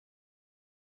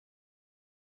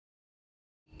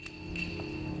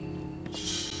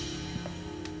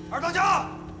二当家，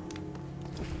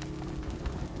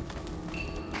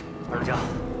二当家，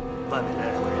外面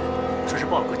来了个人，说是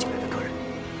豹哥请来的客人。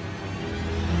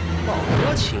豹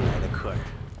哥请来的客人？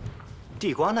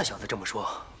地瓜那小子这么说，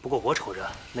不过我瞅着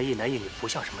那一男一女不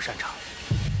像什么善茬。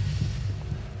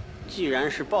既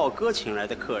然是豹哥请来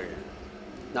的客人，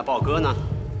那豹哥呢？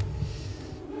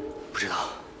不知道。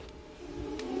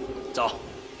走，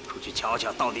出去瞧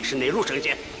瞧到底是哪路神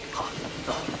仙。好，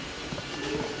走。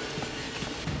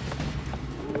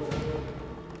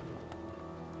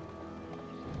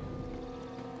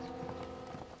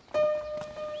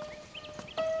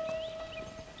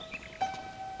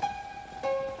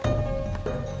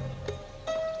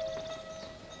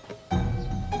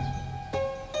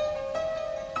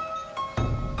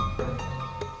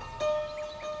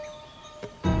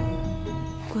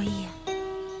国义，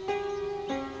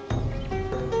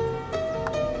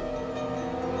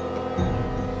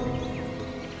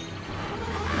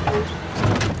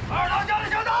二当家的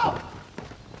小刀。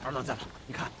二当家的，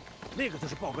你看，那个就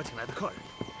是豹哥请来的客人。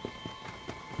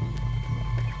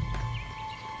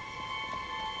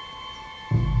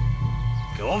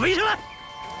给我围上来！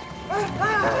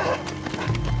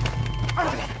二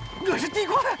当家的，我是地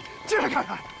瓜的，进来看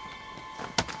看。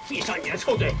闭上你的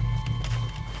臭嘴！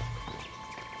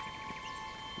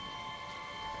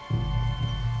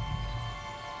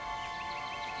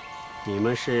你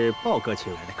们是豹哥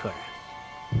请来的客人？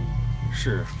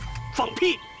是。放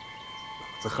屁！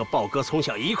老子和豹哥从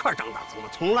小一块长大，怎么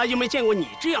从来就没见过你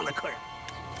这样的客人？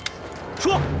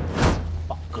说，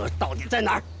豹哥到底在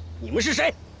哪儿？你们是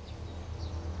谁？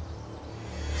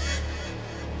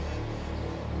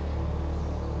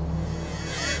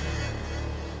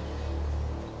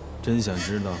真想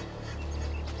知道？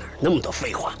哪儿那么多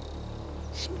废话？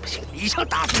信不信我一枪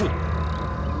打死你？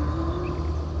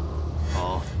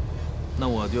好，那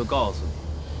我就告诉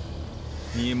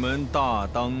你，你们大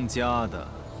当家的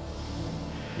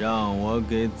让我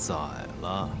给宰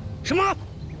了。什么？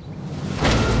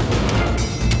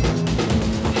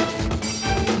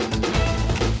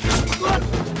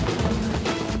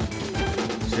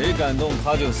谁敢动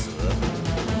他就死。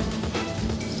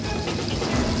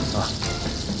啊，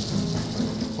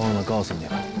忘了告诉你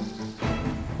了，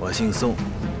我姓宋。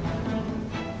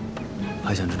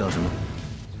还想知道什么？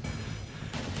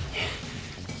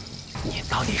你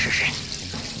到底是谁？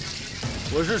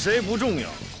我是谁不重要，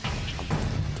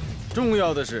重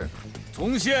要的是，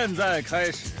从现在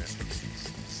开始，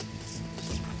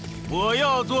我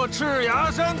要做赤崖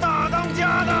山大当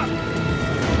家的。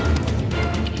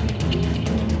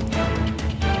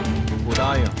不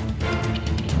答应。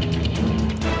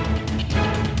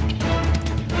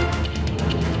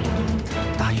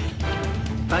答应，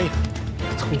答应。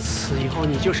从此以后，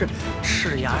你就是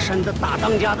赤崖山的大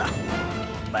当家的。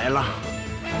白了，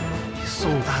你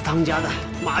宋大当家的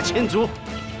马前卒。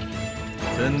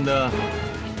真的？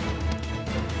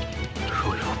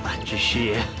若有半句虚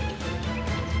言，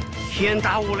天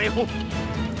打五雷轰。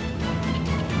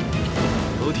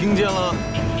都听见了？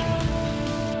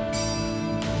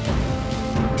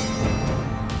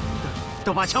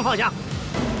都把枪放下！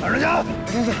二当家，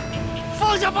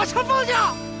放下，把枪放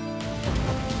下！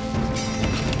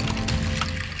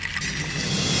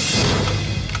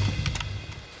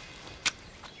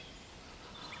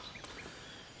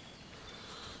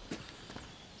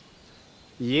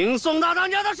迎宋大当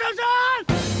家的圣旨！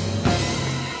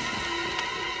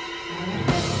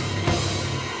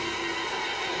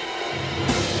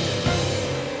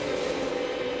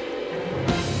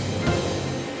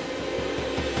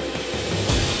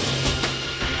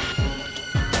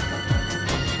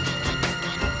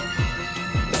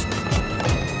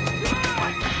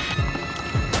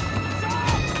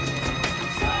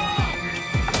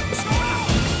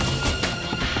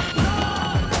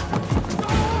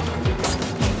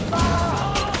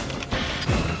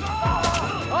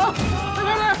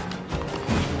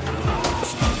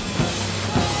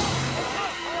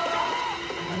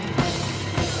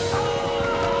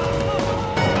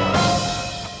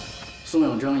宋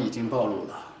永峥已经暴露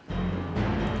了，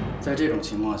在这种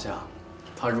情况下，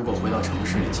他如果回到城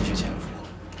市里继续潜伏，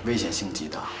危险性极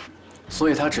大，所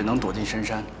以他只能躲进深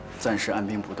山，暂时按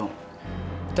兵不动。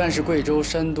但是贵州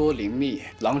山多林密，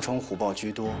狼虫虎豹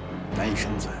居多，难以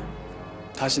生存。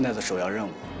他现在的首要任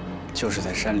务，就是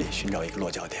在山里寻找一个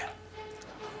落脚点。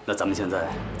那咱们现在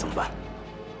怎么办？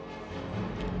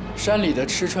山里的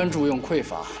吃穿住用匮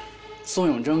乏，宋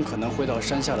永峥可能会到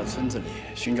山下的村子里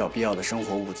寻找必要的生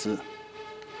活物资。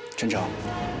陈诚，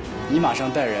你马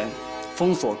上带人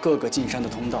封锁各个进山的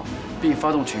通道，并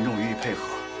发动群众予以配合。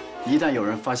一旦有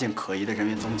人发现可疑的人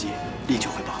员踪迹，立即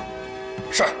汇报。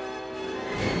是。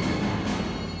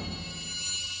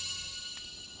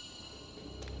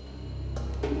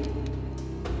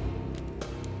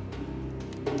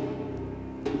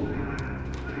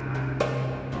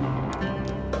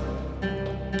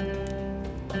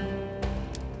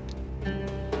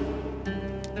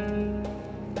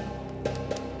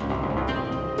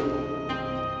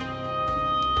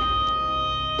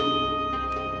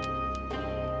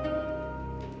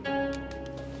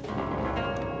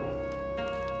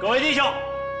各位弟兄，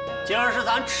今儿是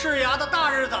咱赤牙的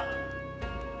大日子，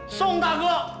宋大哥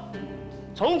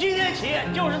从今天起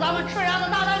就是咱们赤牙的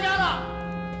大当家了。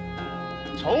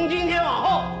从今天往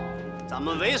后，咱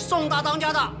们为宋大当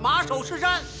家的马首是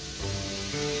瞻。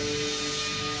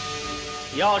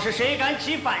要是谁敢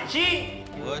起反心，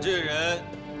我这人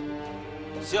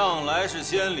向来是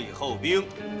先礼后兵。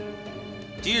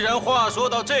既然话说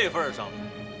到这份上了，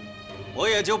我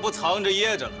也就不藏着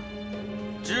掖着了。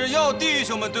只要弟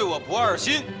兄们对我不二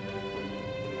心，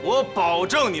我保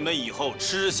证你们以后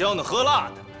吃香的喝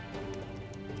辣的。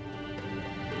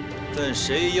但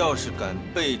谁要是敢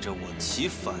背着我起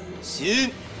反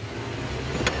心，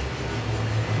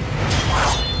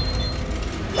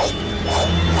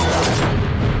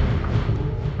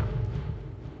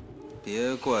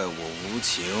别怪我无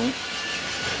情。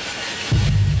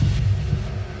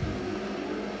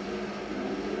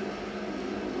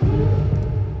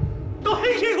都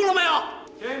听清楚了没有？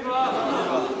清楚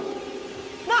了。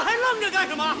那还愣着干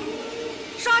什么？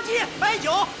杀鸡摆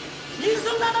酒，迎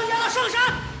宋大当家的上山！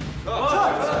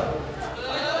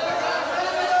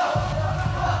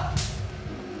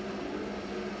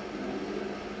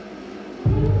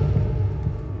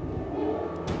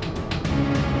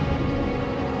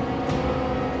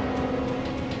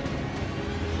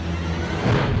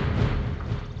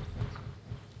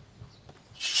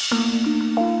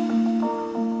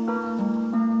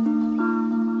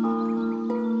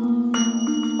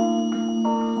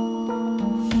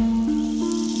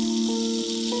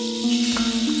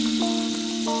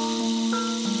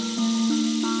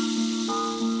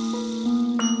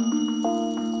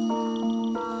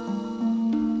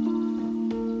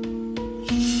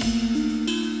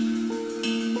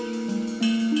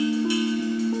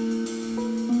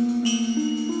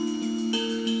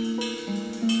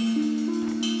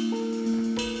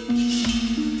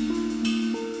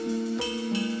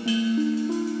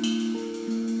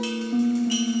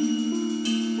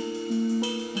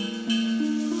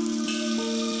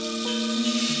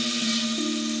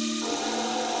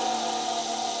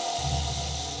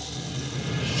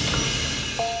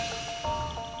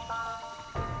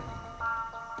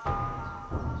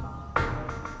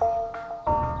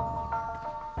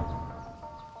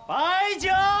摆酒！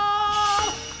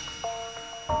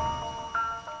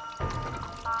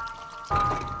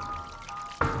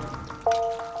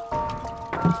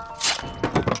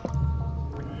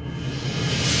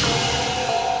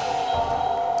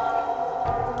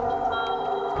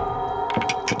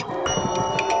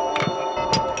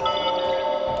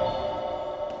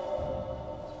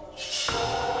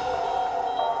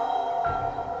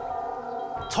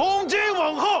从今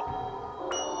往后，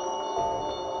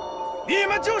你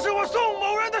们就是我宋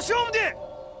某人的兄弟，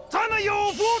咱们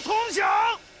有福同享，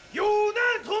有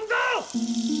难同当。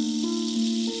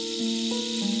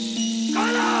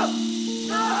干了！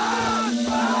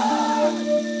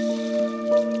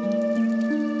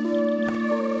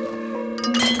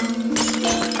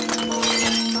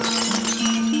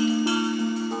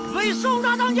为宋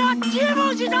大当家接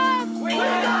风洗尘！为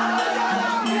大当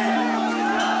家接风洗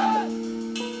尘！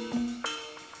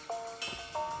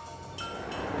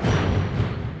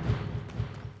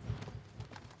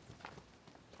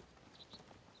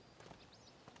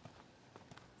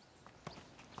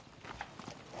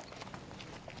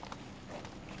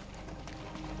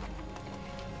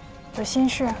有心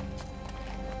事，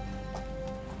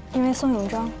因为宋永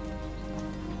峥。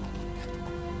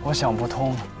我想不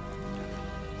通，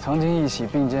曾经一起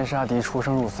并肩杀敌、出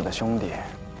生入死的兄弟，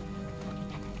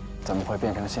怎么会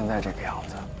变成现在这个样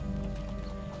子？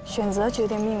选择决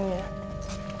定命运。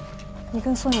你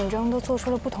跟宋永峥都做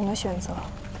出了不同的选择，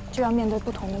就要面对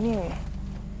不同的命运。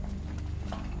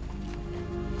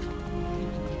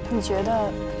你觉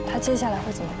得他接下来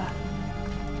会怎么办？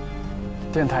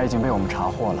电台已经被我们查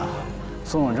获了，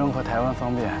宋永峥和台湾方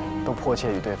面都迫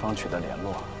切与对方取得联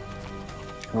络。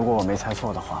如果我没猜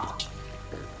错的话，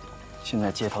现在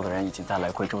接头的人已经在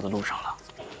来贵州的路上了。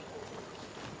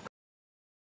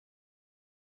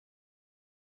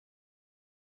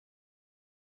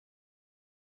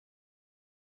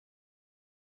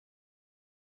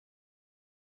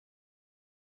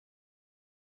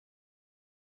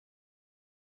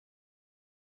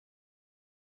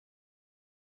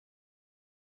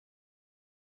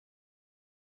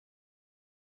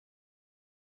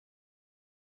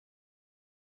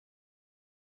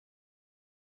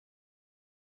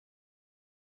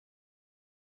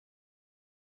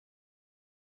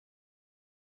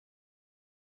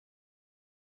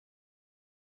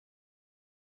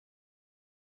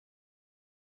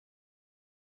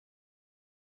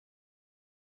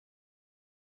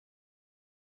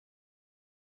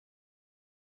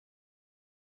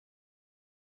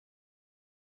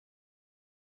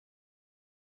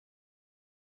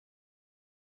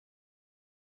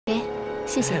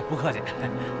谢谢。不客气。不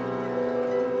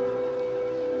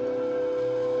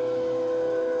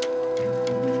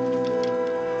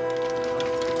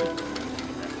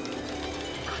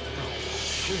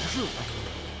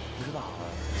知道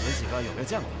你们几个有没有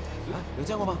见过？啊，有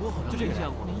见过吗？我好像没见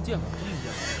过，没见过，真没见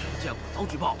过，没见过，早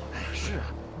举报了。哎，是啊，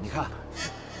你看，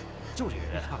就这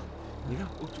人，你看，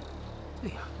我就，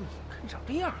对呀，看长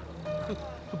这样，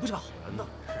不像好人呢。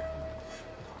是，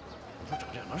你说长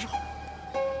这样能是好人？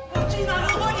进大堂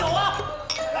喝酒啊！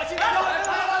来，进大堂，来，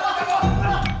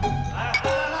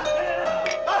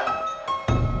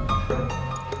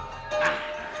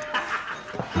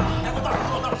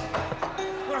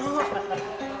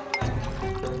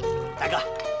大哥，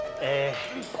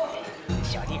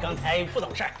小弟刚才不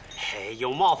懂事儿，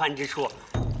有冒犯之处，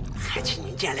还请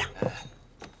您见谅。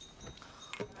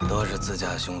都是自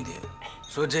家兄弟，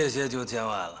说这些就见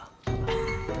外了。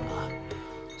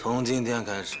从今天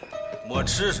开始，我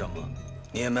吃什么，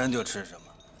你们就吃什么；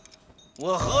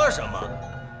我喝什么，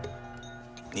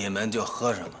你们就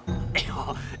喝什么。哎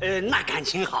呦，那感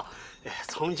情好，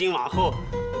从今往后，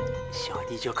小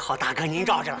弟就靠大哥您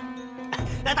罩着了。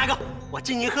来，大哥，我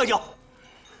敬您喝酒。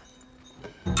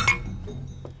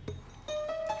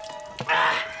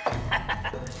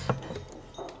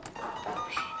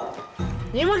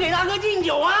你们给大哥敬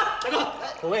酒啊！大哥，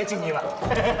我也敬你了。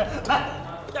来，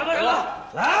大哥，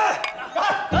来，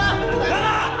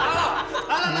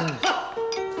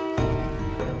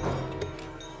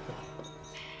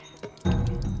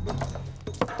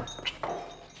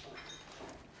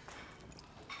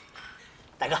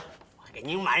大哥，我给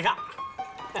您满上。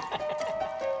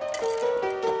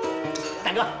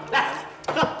大哥，来，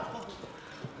喝。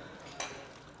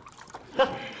来，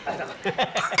大哥。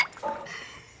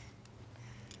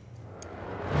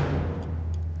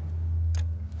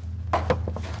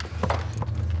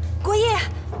国义，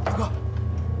大哥，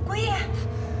国义，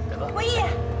大哥，国义，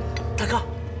大哥，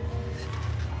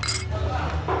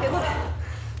别过来。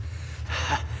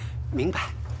明白，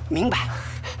明白。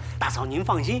大嫂您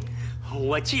放心，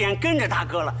我既然跟着大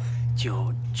哥了，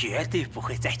就绝对不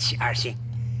会再起二心。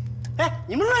哎，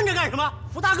你们愣着干什么？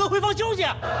扶大哥回房休息。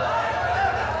大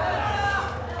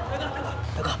哥，大哥，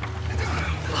大哥。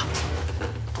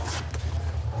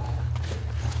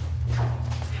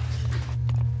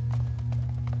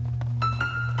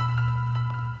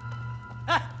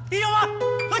哎，弟兄们，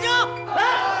喝酒！来！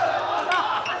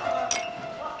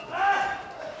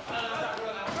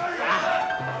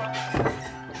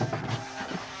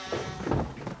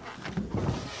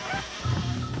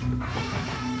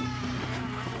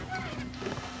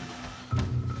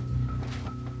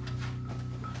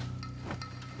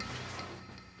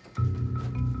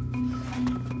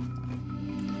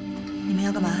你们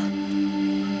要干嘛？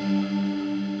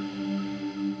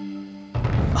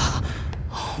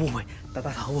误会，大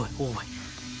嫂，误会。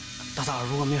大嫂，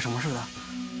如果没有什么事的，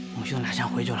我们兄弟俩先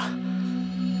回去了。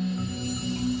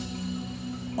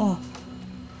哦，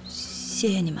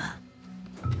谢谢你们。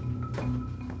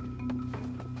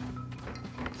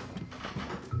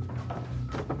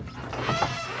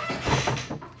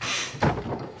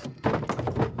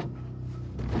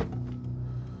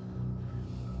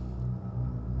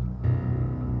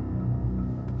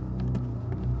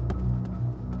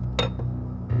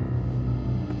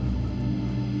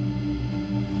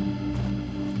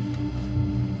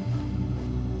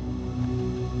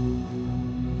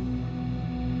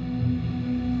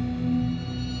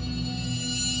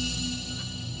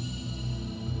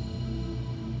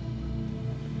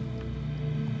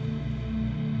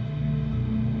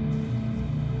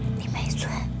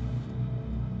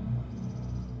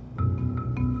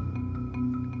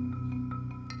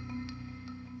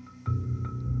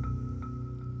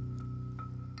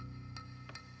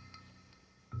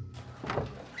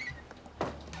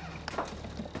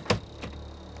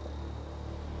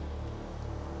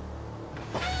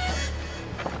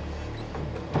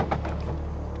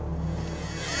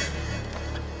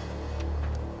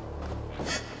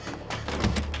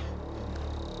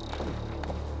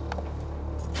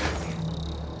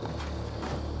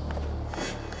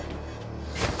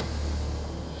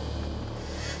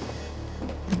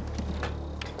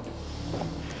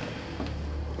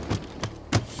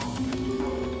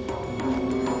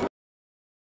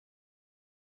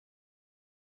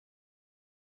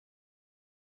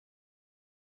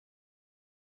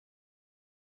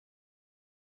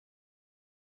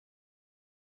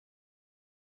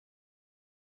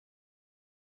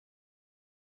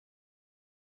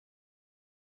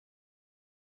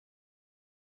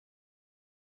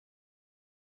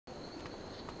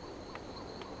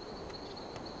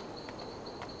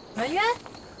文渊，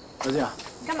小姐，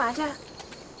你干嘛去？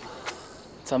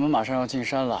咱们马上要进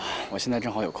山了，我现在正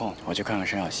好有空，我去看看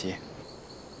沈小溪。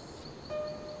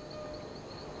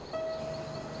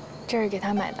这是给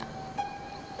他买的。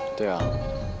对啊。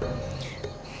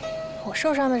我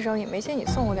受伤的时候也没见你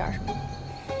送我点什么。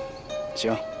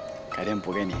行，改天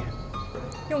补给你。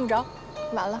用不着，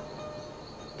晚了。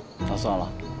那算了。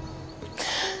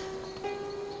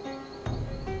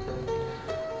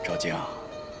赵静，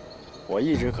我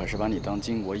一直可是把你当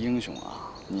巾帼英雄啊，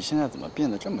你现在怎么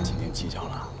变得这么斤斤计较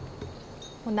了？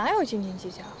我哪有斤斤计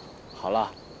较？好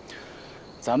了，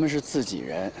咱们是自己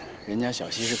人，人家小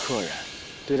溪是客人，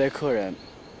对待客人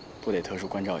不得特殊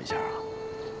关照一下啊？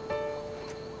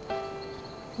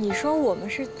你说我们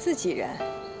是自己人，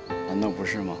难道不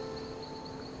是吗？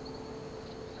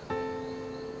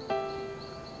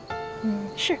嗯，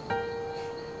是。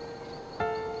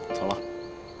走了。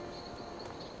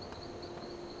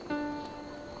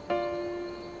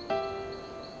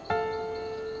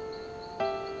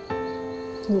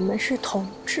你们是同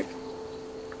志。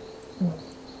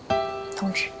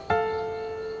同志。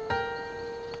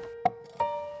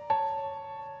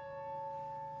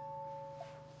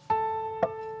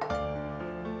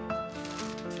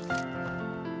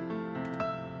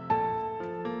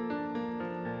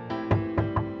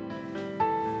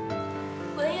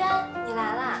文渊，你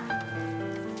来啦！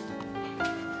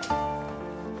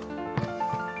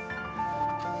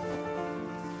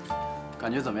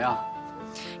感觉怎么样？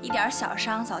一点小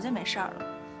伤，早就没事了。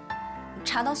你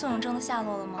查到宋永峥的下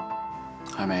落了吗？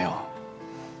还没有。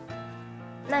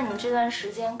那你这段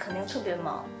时间肯定特别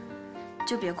忙，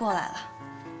就别过来了。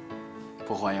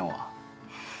不欢迎我？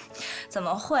怎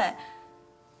么会？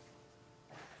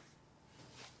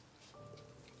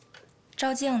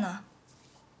赵静呢？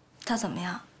她怎么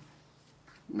样？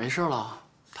没事了，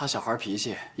他小孩脾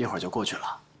气，一会儿就过去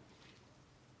了。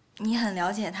你很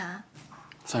了解她？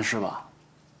算是吧。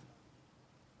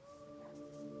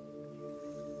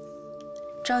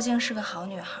赵静是个好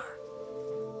女孩。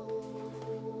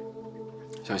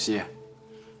小溪，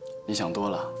你想多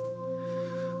了。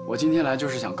我今天来就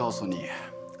是想告诉你，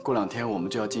过2天我们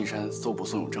就要进山搜捕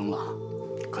宋永峥了，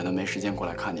可能没时间过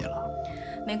来看你了。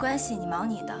没关系，你忙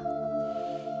你的。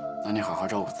那你好好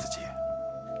照顾自己。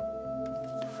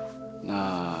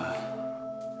那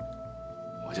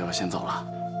我就先走了。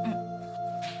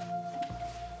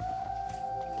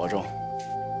保重。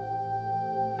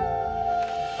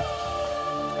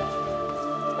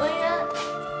文渊，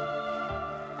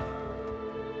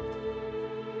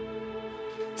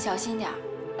小心点儿。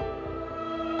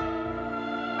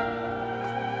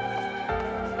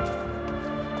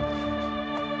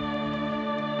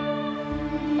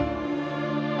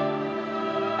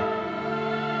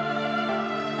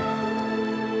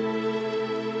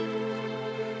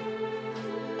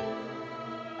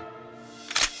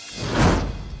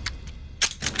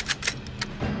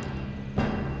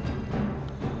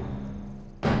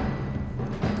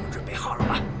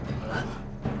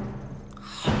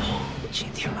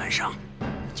上，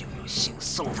就用姓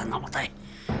宋的脑袋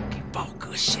给豹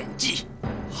哥献祭。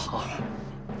好，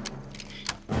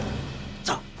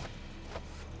走。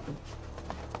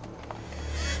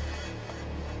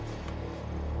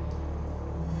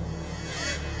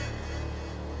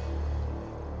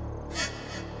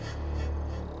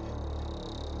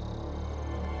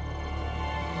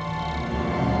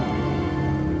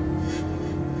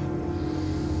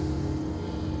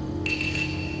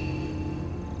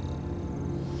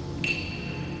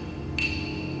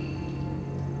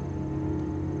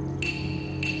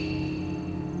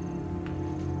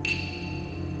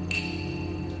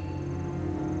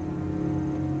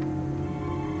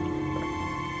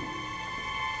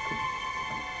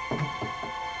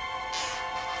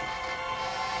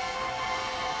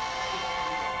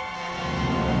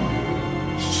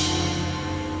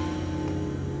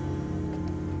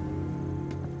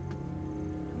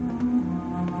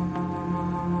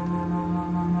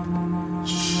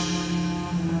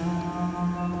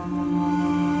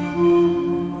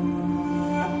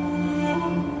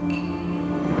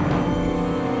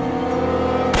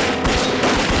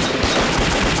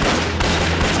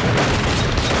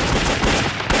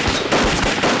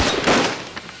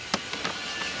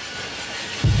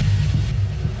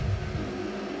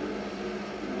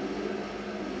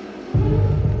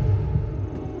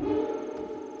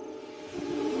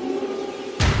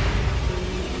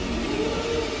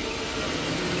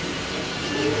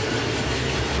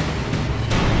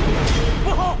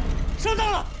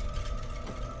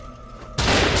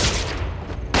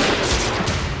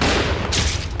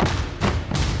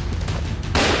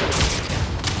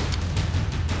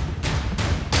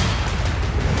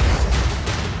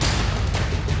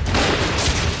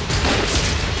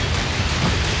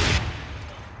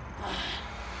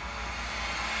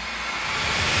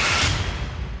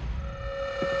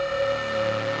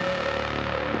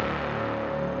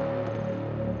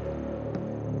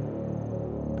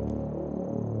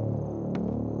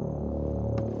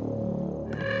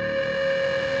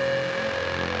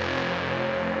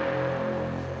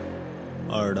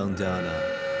二当家的，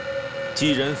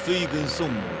既然非跟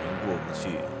宋某人过不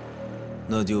去，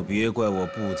那就别怪我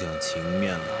不讲情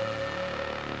面了。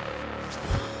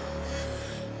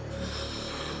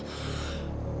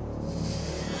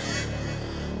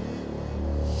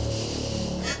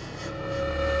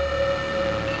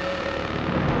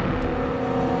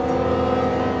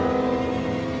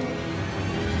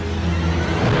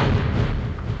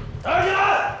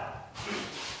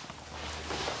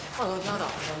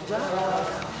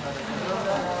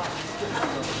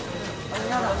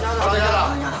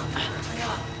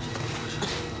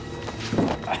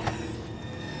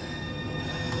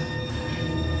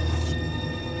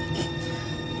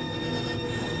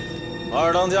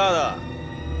二当家的，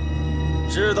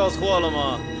知道错了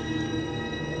吗？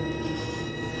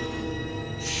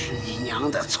是你娘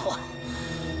的错！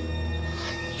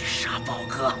你杀宝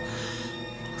哥，老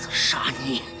子杀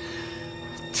你，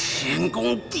天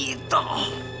公地道。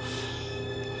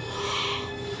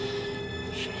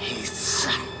这一次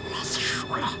老子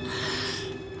输了，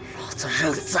老子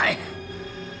认栽。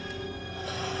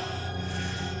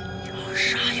要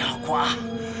杀要剐，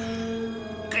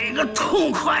给个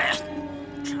痛快！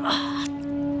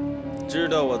 知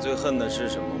道我最恨的是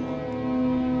什么吗？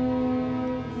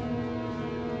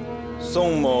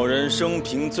宋某人生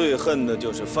平最恨的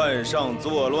就是犯上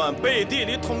作乱、背地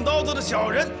里捅刀子的小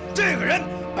人。这个人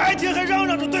白天还嚷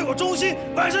嚷着对我忠心，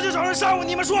晚上就找人杀我，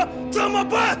你们说怎么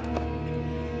办？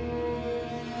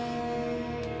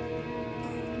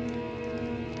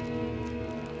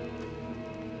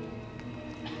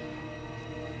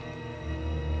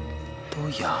都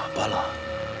哑巴了。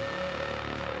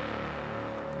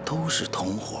 都是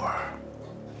同伙儿，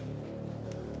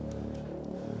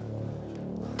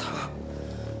他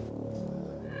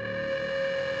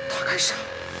干啥？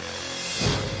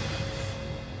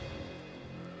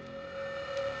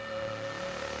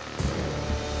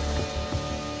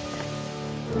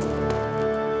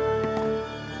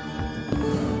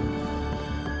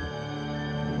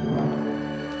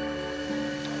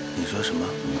你说什么？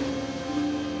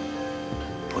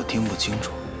我听不清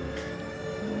楚。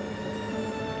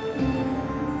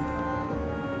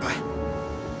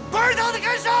 二当的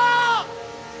干啥？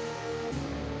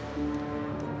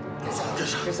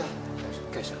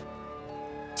干啥？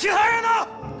其他人呢？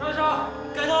干啥？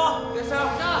干啥？干啥？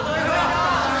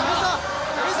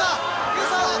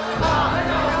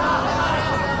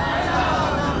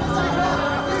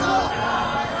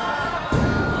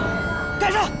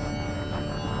干啥？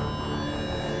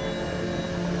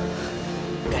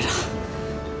干啥？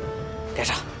干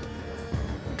啥？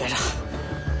干啥？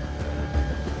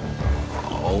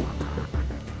好，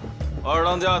二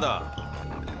当家的，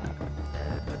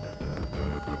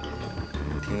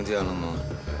听见了吗？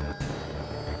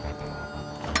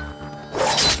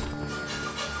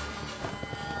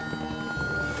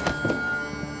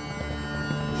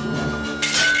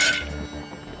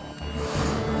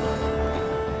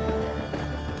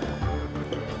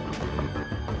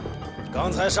刚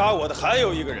才杀我的还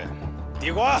有一个人，地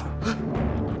瓜。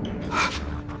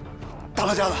大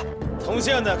当家的，从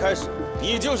现在开始，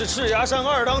你就是赤崖山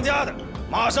二当家的，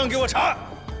马上给我查，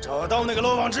找到那个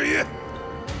漏网之鱼。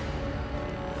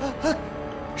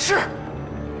是。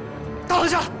大当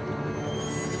家，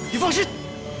你放心，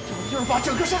我就是把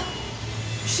整个山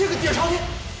卸个底朝天，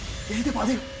也得把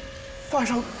那个犯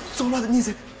上作乱的逆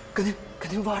贼给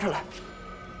您挖上来。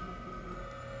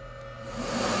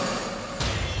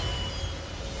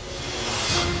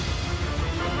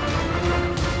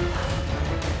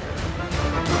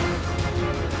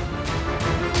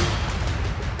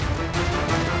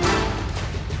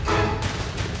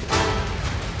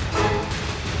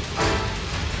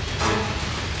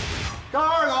 张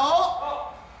二有，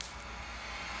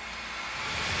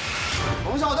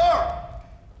洪小豆，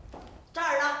这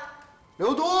儿呢。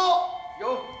刘都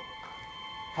有，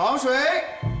长水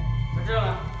在这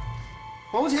呢。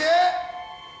红旗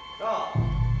到，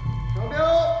程彪，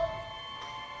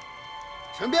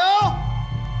陈彪，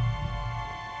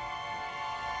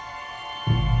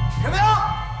陈彪，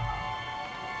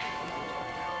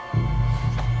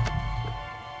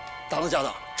大当家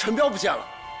的，陈彪不见了。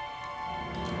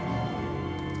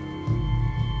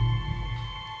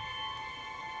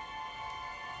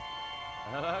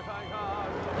 来看一看啊！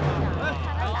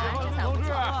看到啥？这伞不错。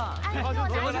哎，给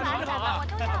我拿一把伞吧，我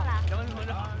都要了。行，同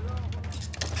志。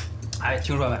哎，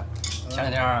听说没？前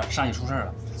两天山里出事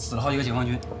了，死了好几个解放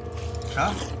军。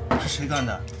啥？是谁干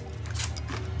的？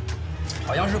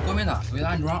好像是国民党有一个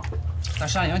暗桩，在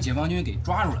山里让解放军给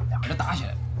抓住了，两个人打起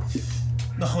来了。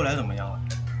那后来怎么样了？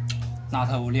那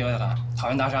特务厉害得很，讨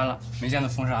厌大山了，没见他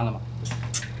封山了吗？ 再看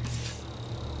看，看到啥？这伞不错。哎，听说没？前两天山里出事了，死了好几个解放军。啥？是谁干的？好像是国民党有一个暗桩，在山里让解放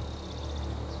军给抓住了，两个人打起来了。那后来怎么样了？那特务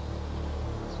厉害得很，讨厌大山了，没见他封山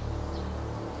了吗？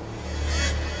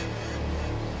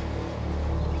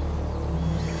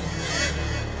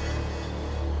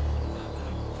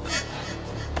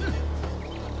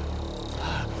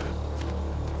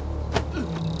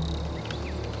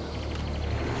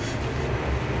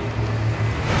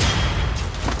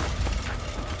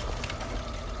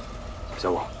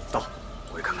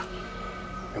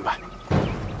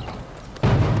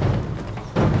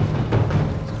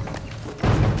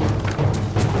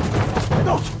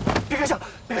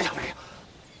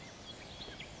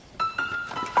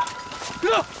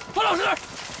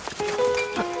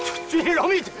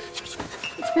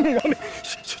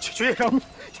军爷饶命！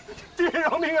军爷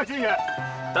饶命啊！军爷，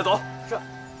带走。是。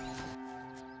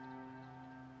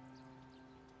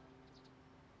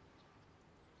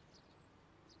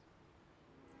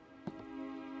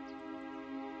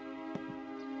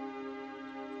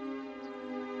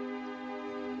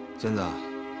娟子，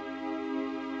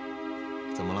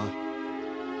怎么了？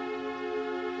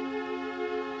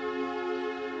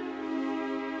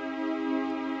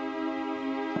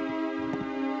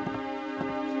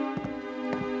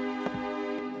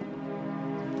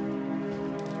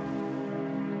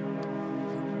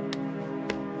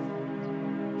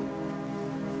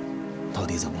到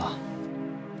底怎么了？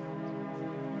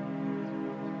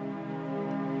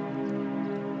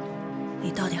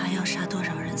你到底还要杀多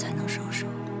少人才能收手？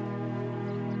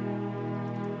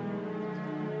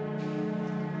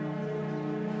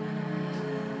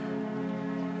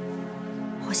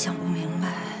我想不明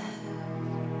白，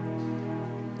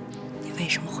你为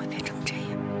什么会变成这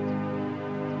样？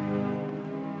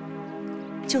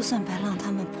就算白浪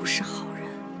他们不是好人，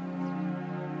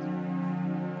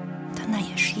但那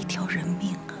也是一条人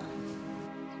命啊！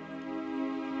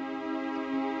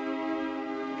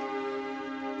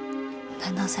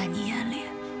难道在你眼里，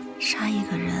杀一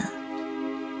个人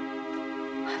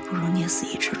还不如捏死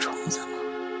一只虫子吗？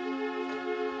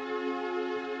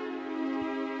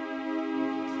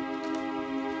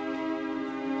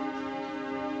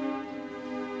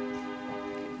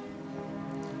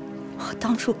我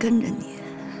当初跟着你，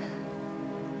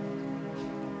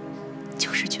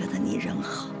就是觉得你人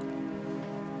好，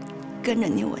跟着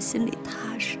你我心里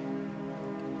踏实，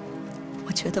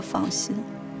我觉得放心。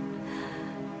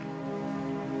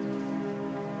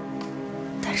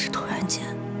但是突然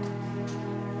间，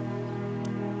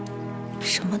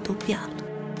什么都变了。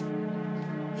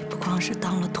你不光是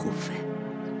当了土匪，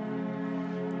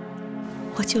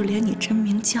我就连你真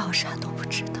名叫啥都不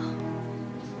知道。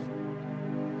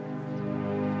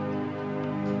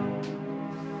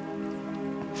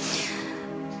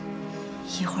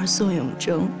一会儿宋永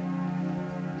峥，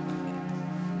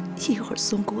一会儿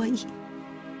宋国义，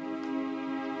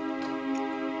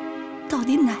到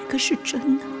底哪个是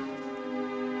真的？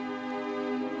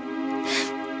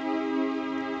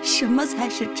什么才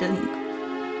是真的？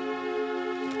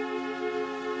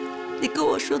你跟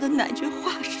我说的哪句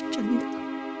话是真的？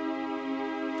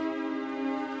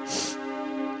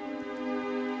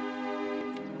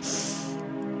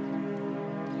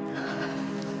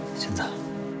娟子，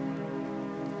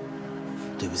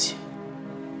对不起，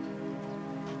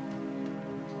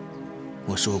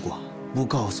我说过不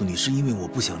告诉你，是因为我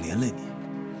不想连累你。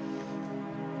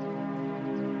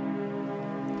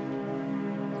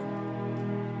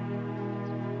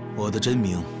我的真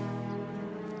名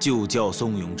就叫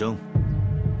宋永峥。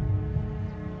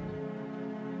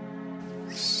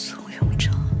宋永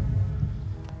峥，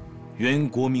原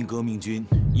国民革命军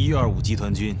125集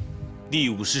团军第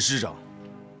5师师长，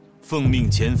奉命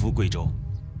潜伏贵州。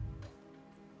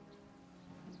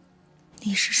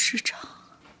你是师长？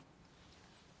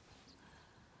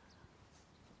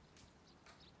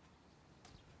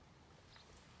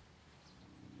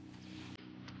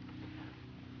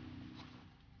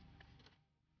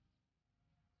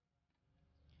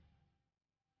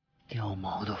掉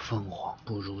毛的凤凰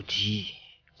不如鸡。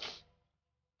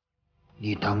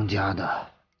你当家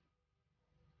的，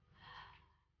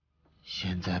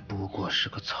现在不过是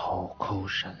个草寇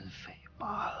山匪罢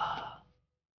了。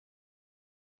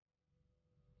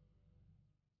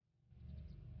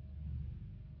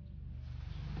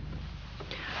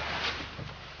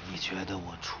你觉得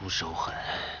我出手狠，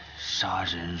杀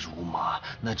人如麻，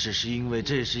那只是因为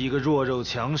这是一个弱肉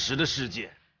强食的世界。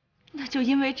那就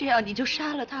因为这样你就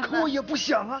杀了他们？可我也不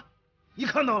想啊！你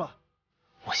看到了，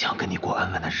我想跟你过安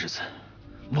稳的日子。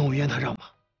孟文渊他让吗？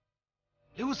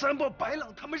刘三宝、白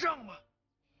浪他们让吗？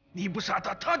你不杀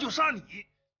他，他就杀你。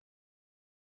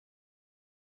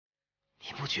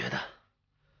你不觉得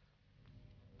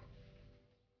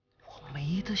我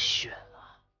没得选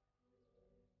啊？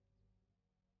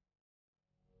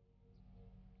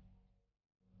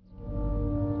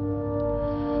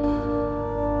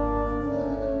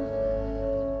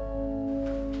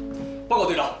报告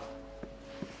队长，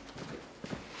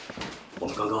我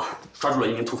们刚刚抓住了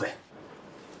一名土匪。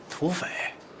土匪？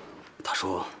他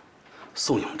说，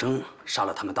宋永峥杀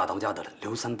了他们大当家的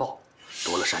刘三豹，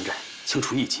夺了山寨，清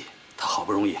除异己。他好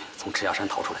不容易从赤崖山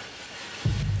逃出来，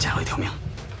捡了一条命。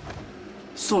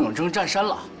宋永峥占山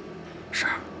了？是。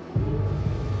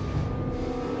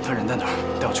他人在哪儿？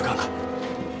带我去看看。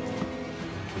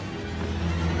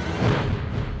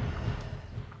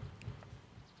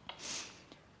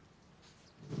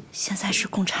现在是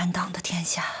共产党的天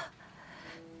下，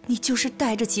你就是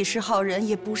带着几十号人，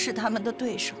也不是他们的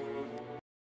对手。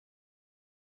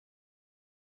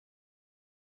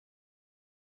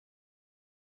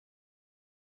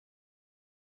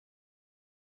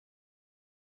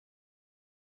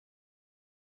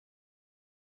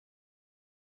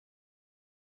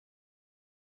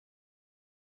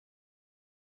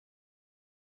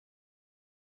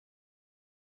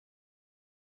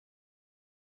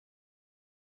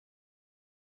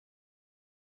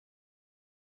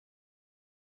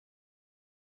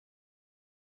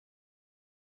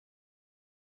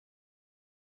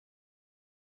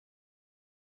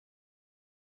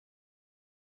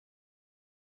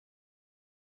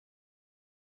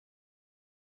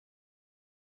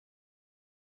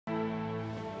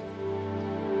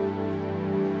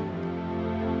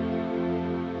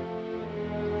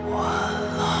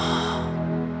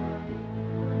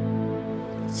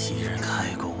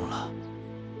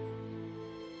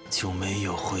就没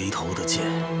有回头的剑。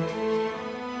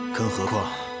更何况，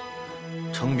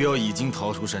程彪已经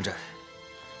逃出山寨，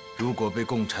如果被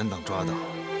共产党抓到，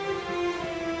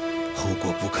后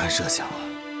果不堪设想啊！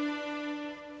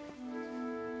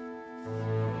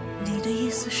你的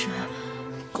意思是，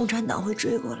共产党会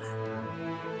追过来？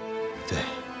对。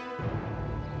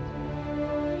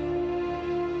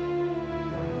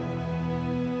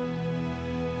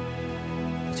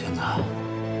娟子，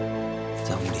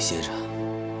在屋里歇着。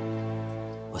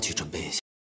 我去准备一下。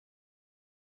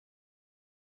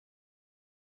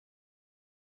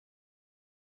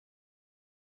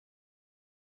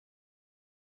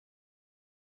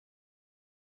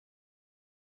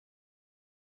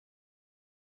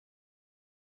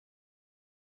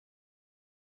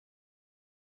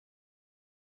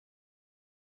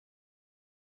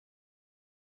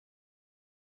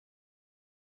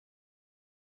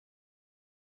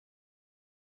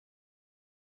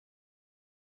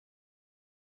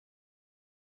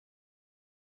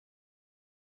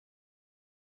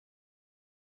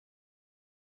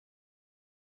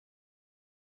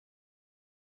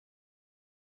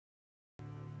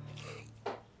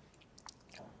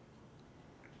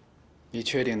你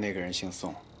确定那个人姓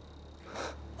宋？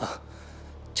啊，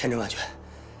千真万确。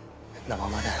那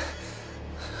王八蛋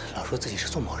老说自己是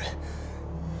宋某人，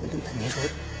那您说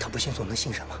他不姓宋能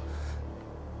姓什么？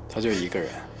他就一个人？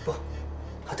不，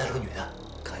还带了个女的，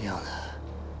看样子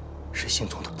是姓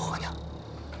宋的婆娘，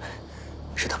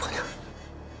是他婆娘。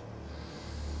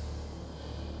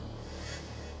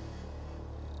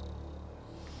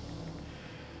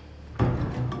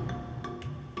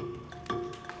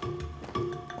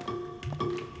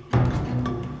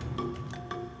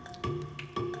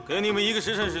 给你们1个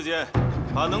时辰时间，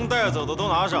把能带走的都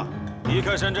拿上，离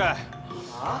开山寨。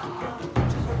啊？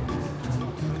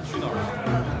去哪儿了？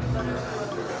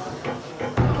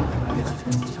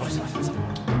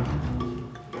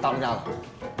大当家的，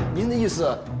您的意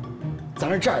思，咱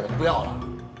这寨子不要了？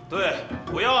对，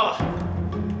不要了。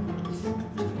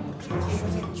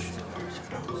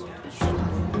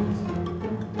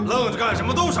愣着干什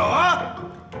么？动手啊！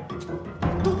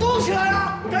都动起来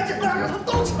呀！赶紧的，让他们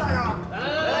动起来呀！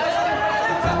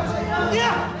 你，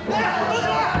来，动起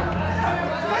来！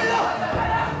赶紧的！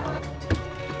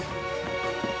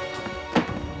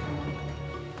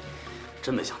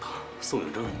真没想到，宋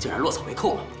永峥竟然落草为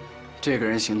寇了。这个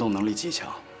人行动能力极强，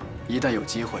一旦有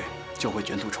机会就会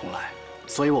卷土重来，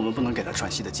所以我们不能给他喘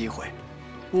息的机会，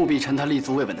务必趁他立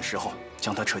足未稳的时候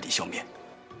将他彻底消灭。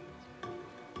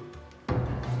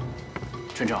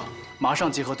村长，马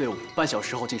上集合队伍，半小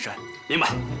时后进山。明白。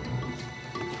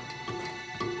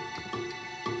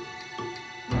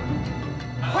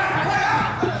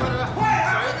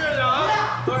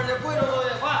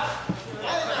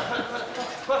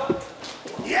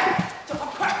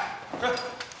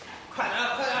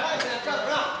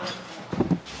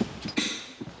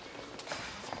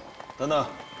 等等，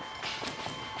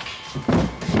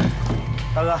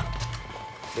大哥，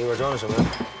里边装的什么呀？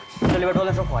这里边装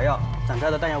的是火药，咱这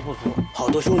的弹药不足，好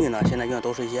多兄弟呢，现在用的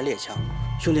都是一些猎枪，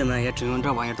兄弟们也只用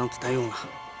这玩意儿当子弹用了。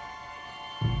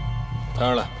抬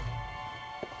上来。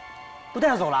不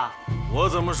带走了？我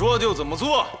怎么说就怎么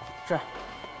做。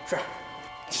是。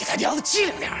你他娘的机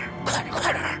灵点，快点！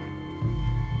快点！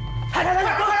快！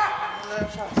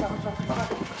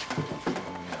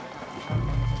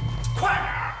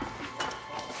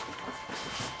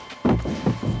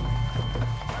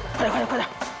快点！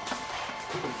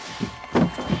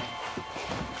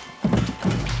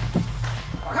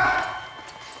打开！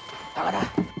打开！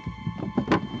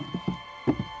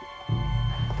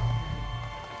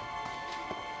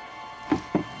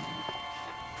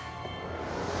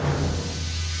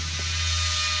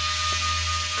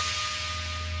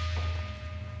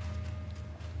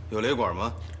有雷管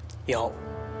吗？有。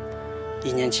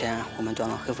1年前我们端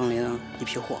了黑风岭一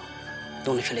批货，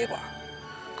用的是雷管，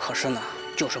可是呢，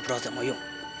就是不知道怎么用，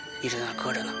一直在那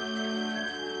搁着呢。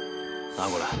拿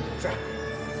过来。是。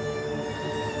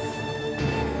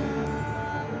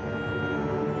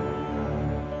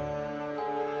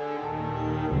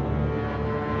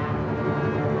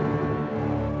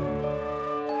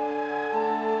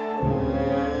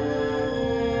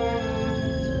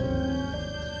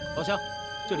老乡，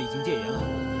这里已经戒严了。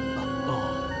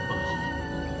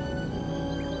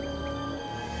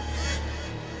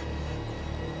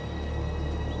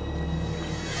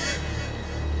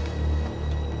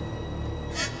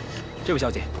这位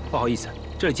小姐，不好意思，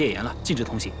这里戒严了，禁止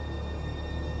通行。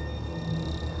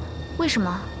为什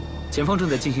么？前方正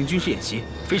在进行军事演习，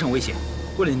非常危险。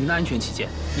为了您的安全起见，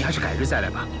您还是改日再来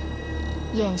吧。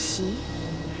演习？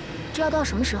这要到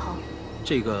什么时候？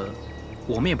这个，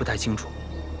我们也不太清楚。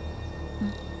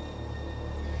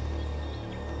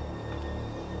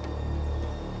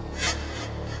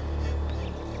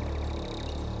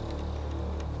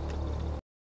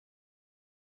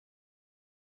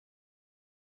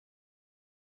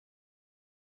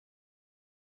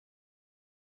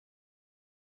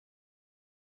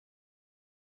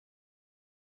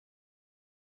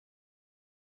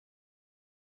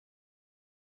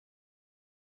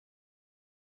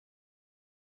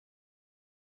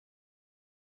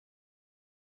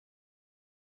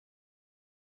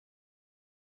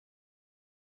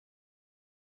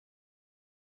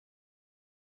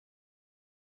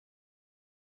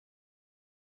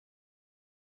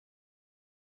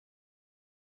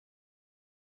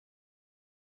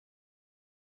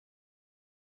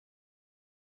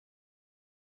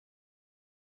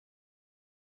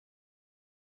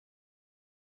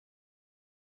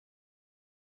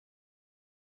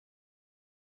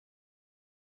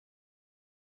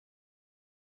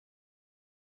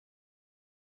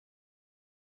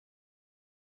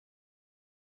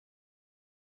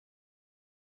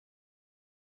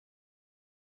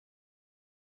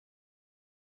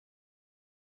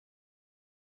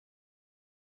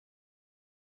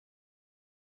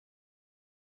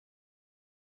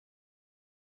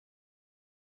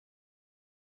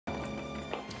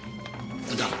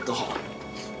团长，都好了。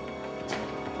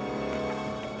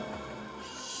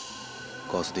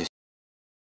告诉弟兄。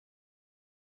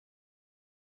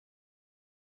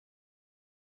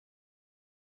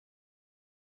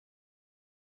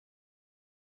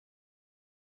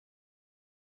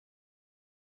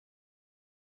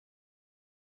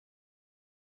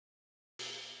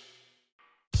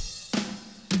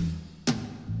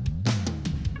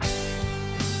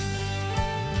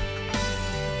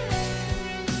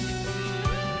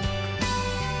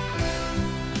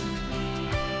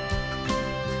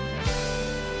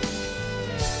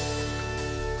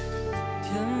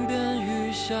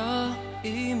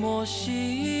一抹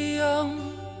夕阳，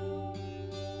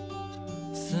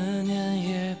思念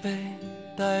也被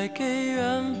带给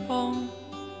远方，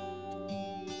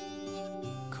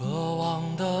渴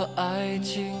望的爱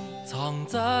情藏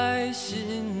在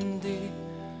心底，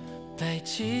背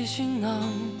起行囊，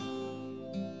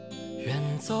远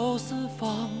走四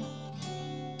方。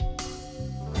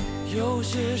有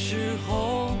些时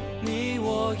候，你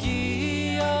我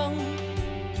一样。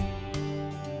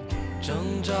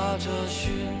挣扎着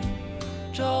寻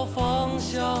找方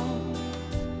向，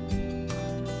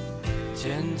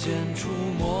渐渐触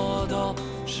摸到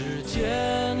世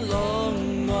间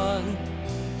冷暖，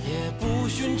也不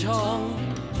寻常，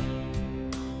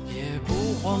也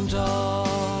不慌张。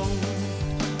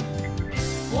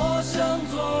我想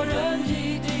做人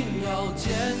一定要坚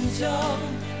强，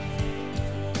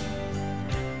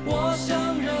我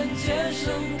想人间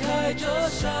盛开着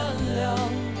善良。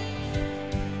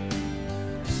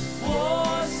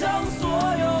我想所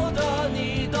有的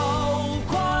你都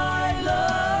快乐，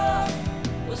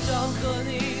我想和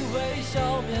你微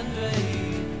笑面对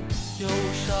忧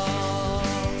伤。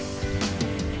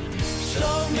生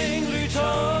命旅程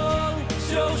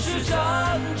就是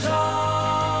战场，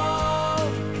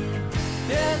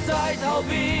别再逃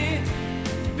避，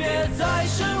别再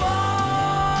失望。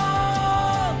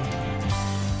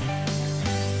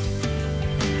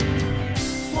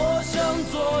我想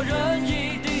做人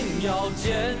要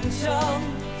坚强，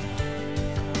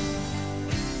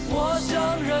我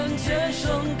想人间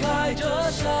盛开着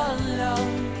善良。